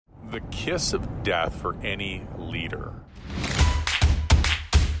The kiss of death for any leader.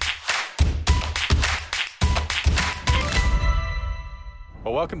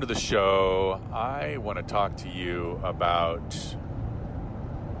 Well, welcome to the show. I want to talk to you about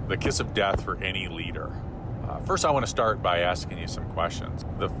the kiss of death for any leader. First, I want to start by asking you some questions.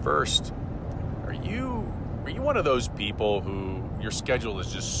 The first, are you one of those people who your schedule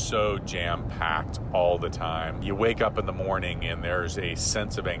is just so jam-packed all the time? You wake up in the morning and there's a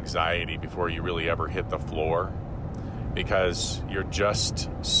sense of anxiety before you really ever hit the floor because you're just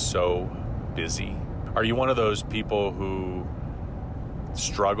so busy. Are you one of those people who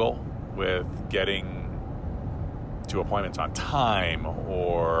struggle with getting to appointments on time,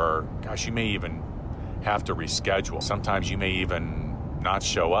 or gosh, you may even have to reschedule? Sometimes you may even not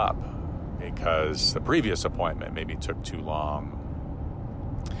show up because the previous appointment maybe took too long.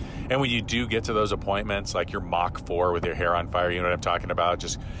 And when you do get to those appointments, like your Mach 4 with your hair on fire, you know what I'm talking about?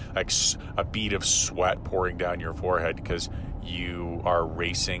 Just like a bead of sweat pouring down your forehead because you are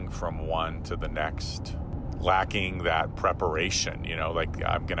racing from one to the next, lacking that preparation, like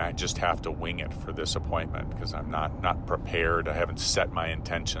I'm going to just have to wing it for this appointment because I'm not prepared. I haven't set my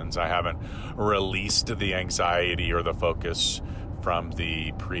intentions. I haven't released the anxiety or the focus from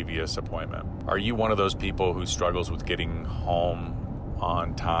the previous appointment. Are you one of those people who struggles with getting home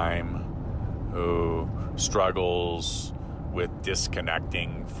on time, who struggles with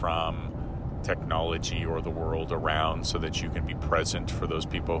disconnecting from technology or the world around so that you can be present for those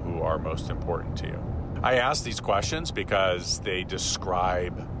people who are most important to you? I ask these questions because they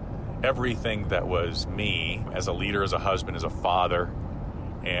describe everything that was me as a leader, as a husband, as a father,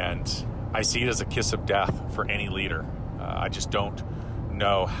 and I see it as a kiss of death for any leader. I just don't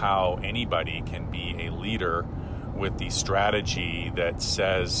know how anybody can be a leader with the strategy that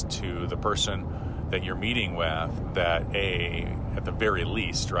says to the person that you're meeting with that, at the very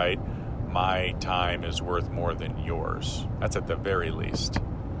least, right, my time is worth more than yours. That's at the very least.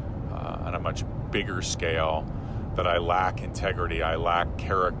 On a much bigger scale, that I lack integrity, I lack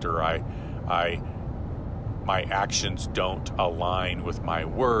character, my actions don't align with my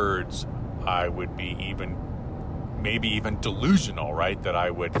words. I would be maybe even delusional, right? That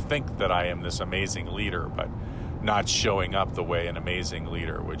I would think that I am this amazing leader, but not showing up the way an amazing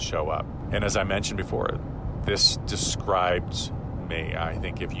leader would show up. And as I mentioned before, this described me. I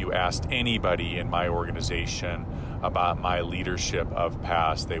think if you asked anybody in my organization about my leadership of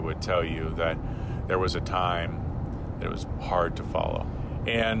past, they would tell you that there was a time that it was hard to follow.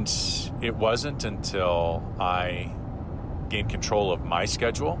 And it wasn't until I gained control of my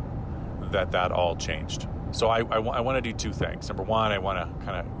schedule that all changed. So I want to do two things. Number one, I want to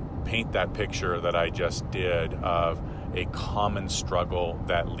kind of paint that picture that I just did of a common struggle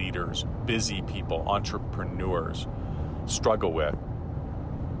that leaders, busy people, entrepreneurs struggle with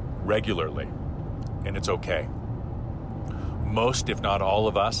regularly. And it's okay. Most, if not all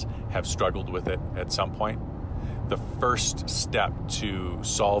of us, have struggled with it at some point. The first step to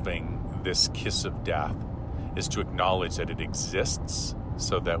solving this kiss of death is to acknowledge that it exists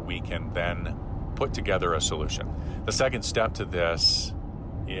so that we can then put together a solution. The second step to this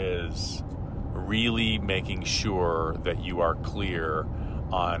is really making sure that you are clear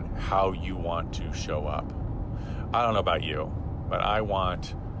on how you want to show up. I don't know about you, but I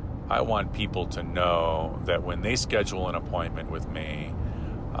want people to know that when they schedule an appointment with me,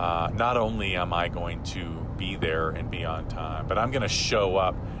 not only am I going to be there and be on time, but I'm going to show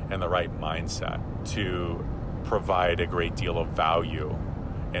up in the right mindset to provide a great deal of value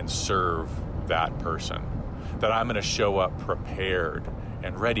and serve that person. That I'm going to show up prepared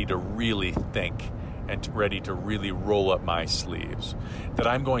and ready to really think and ready to really roll up my sleeves. That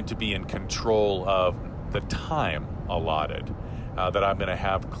I'm going to be in control of the time allotted. That I'm going to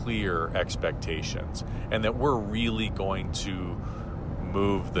have clear expectations. And that we're really going to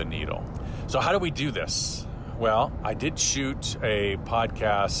move the needle. So how do we do this? Well, I did shoot a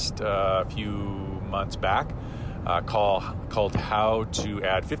podcast a few months back called How to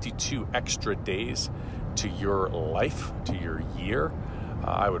Add 52 Extra Days to Your Life, to your year.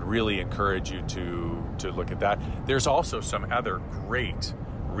 I would really encourage you to look at that. There's also some other great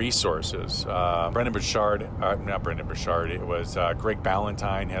resources. Brendon Burchard, it was Greg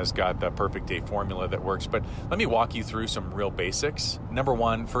Ballantyne has got the perfect day formula that works. But let me walk you through some real basics. Number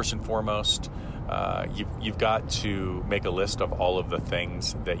one, first and foremost, you've got to make a list of all of the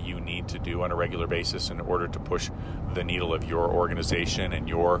things that you need to do on a regular basis in order to push the needle of your organization and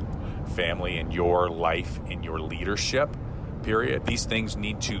your family and your life and your leadership, period. These things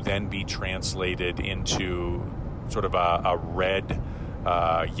need to then be translated into sort of a red,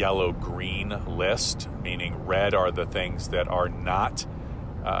 yellow, green list, meaning red are the things that are not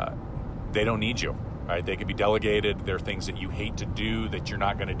they don't need you, right? They could be delegated. There are things that you hate to do that you're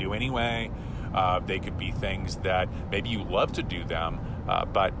not going to do anyway. They could be things that maybe you love to do them,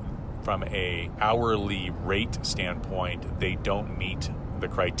 but from a hourly rate standpoint, they don't meet the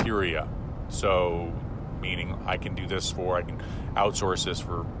criteria. So, meaning I can outsource this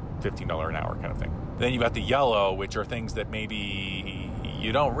for $15 an hour kind of thing. Then you've got the yellow, which are things that maybe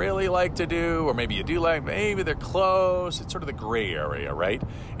you don't really like to do, or maybe you do like, maybe they're close. It's sort of the gray area, right?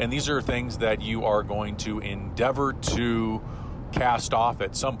 And these are things that you are going to endeavor to cast off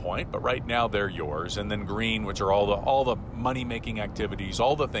at some point, but right now they're yours. And then green, which are all the money-making activities,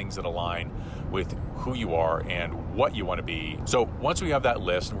 all the things that align with who you are and what you want to be. So once we have that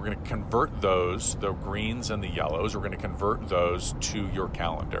list, we're going to convert those, the greens and the yellows, we're going to convert those to your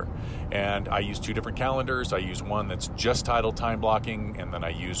calendar. And I use two different calendars. I use one that's just titled time blocking, and then I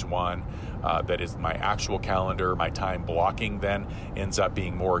use one that is my actual calendar. My time blocking then ends up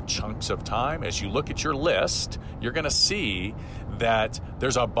being more chunks of time. As you look at your list, you're going to see that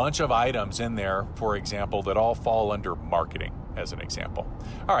there's a bunch of items in there, for example, that all fall under marketing, as an example.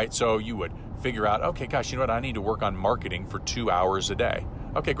 All right, so you would figure out, okay, gosh, you know what? I need to work on marketing for 2 hours a day.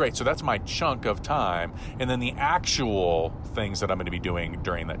 Okay, great. So that's my chunk of time. And then the actual things that I'm going to be doing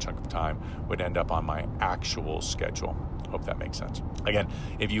during that chunk of time would end up on my actual schedule. Hope that makes sense. Again,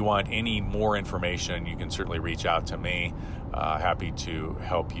 if you want any more information, you can certainly reach out to me. Happy to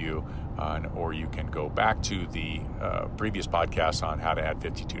help you. Or you can go back to the previous podcast on how to add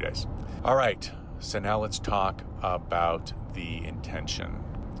 52 days. All right. So now let's talk about the intention.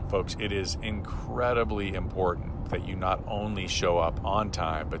 Folks, it is incredibly important that you not only show up on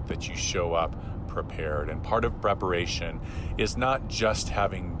time, but that you show up prepared. And part of preparation is not just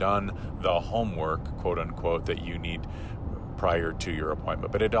having done the homework, quote unquote, that you need prior to your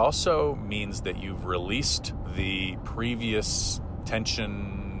appointment, but it also means that you've released the previous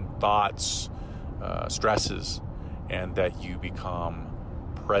tension, thoughts, stresses, and that you become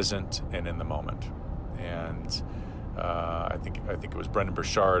present and in the moment. And I think it was Brendon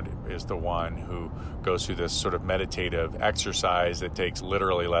Burchard is the one who goes through this sort of meditative exercise that takes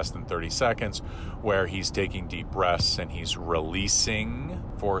literally less than 30 seconds, where he's taking deep breaths and he's releasing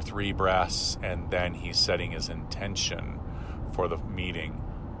for 3 breaths, and then he's setting his intention for the meeting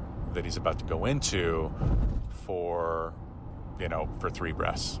that he's about to go into for 3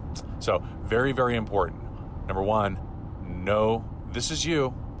 breaths. So very, very important. Number one, know this is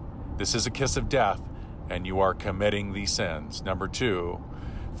you. This is a kiss of death, and you are committing these sins. Number two,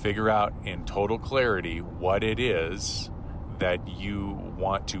 figure out in total clarity what it is that you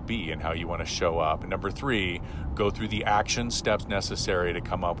want to be and how you want to show up. And number three, go through the action steps necessary to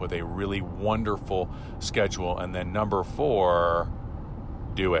come up with a really wonderful schedule. And then number four,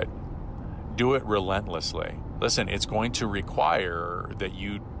 do it. Do it relentlessly. Listen, it's going to require that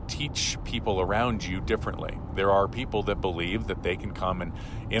you teach people around you differently. There are people that believe that they can come and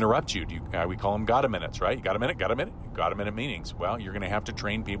interrupt you. We call them got a minutes, right? You got a minute? Got a minute meetings. Well, you're going to have to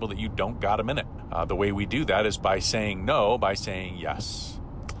train people that you don't got a minute. The way we do that is by saying no, by saying yes.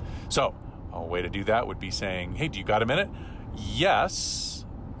 So a way to do that would be saying, hey, do you got a minute? Yes,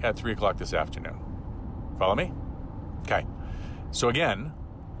 at 3:00 this afternoon. Follow me? Okay. So again,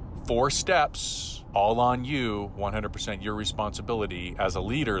 4 steps, all on you, 100% your responsibility. As a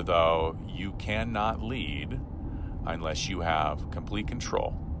leader, though, you cannot lead unless you have complete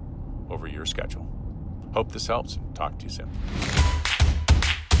control over your schedule. Hope this helps. Talk to you soon.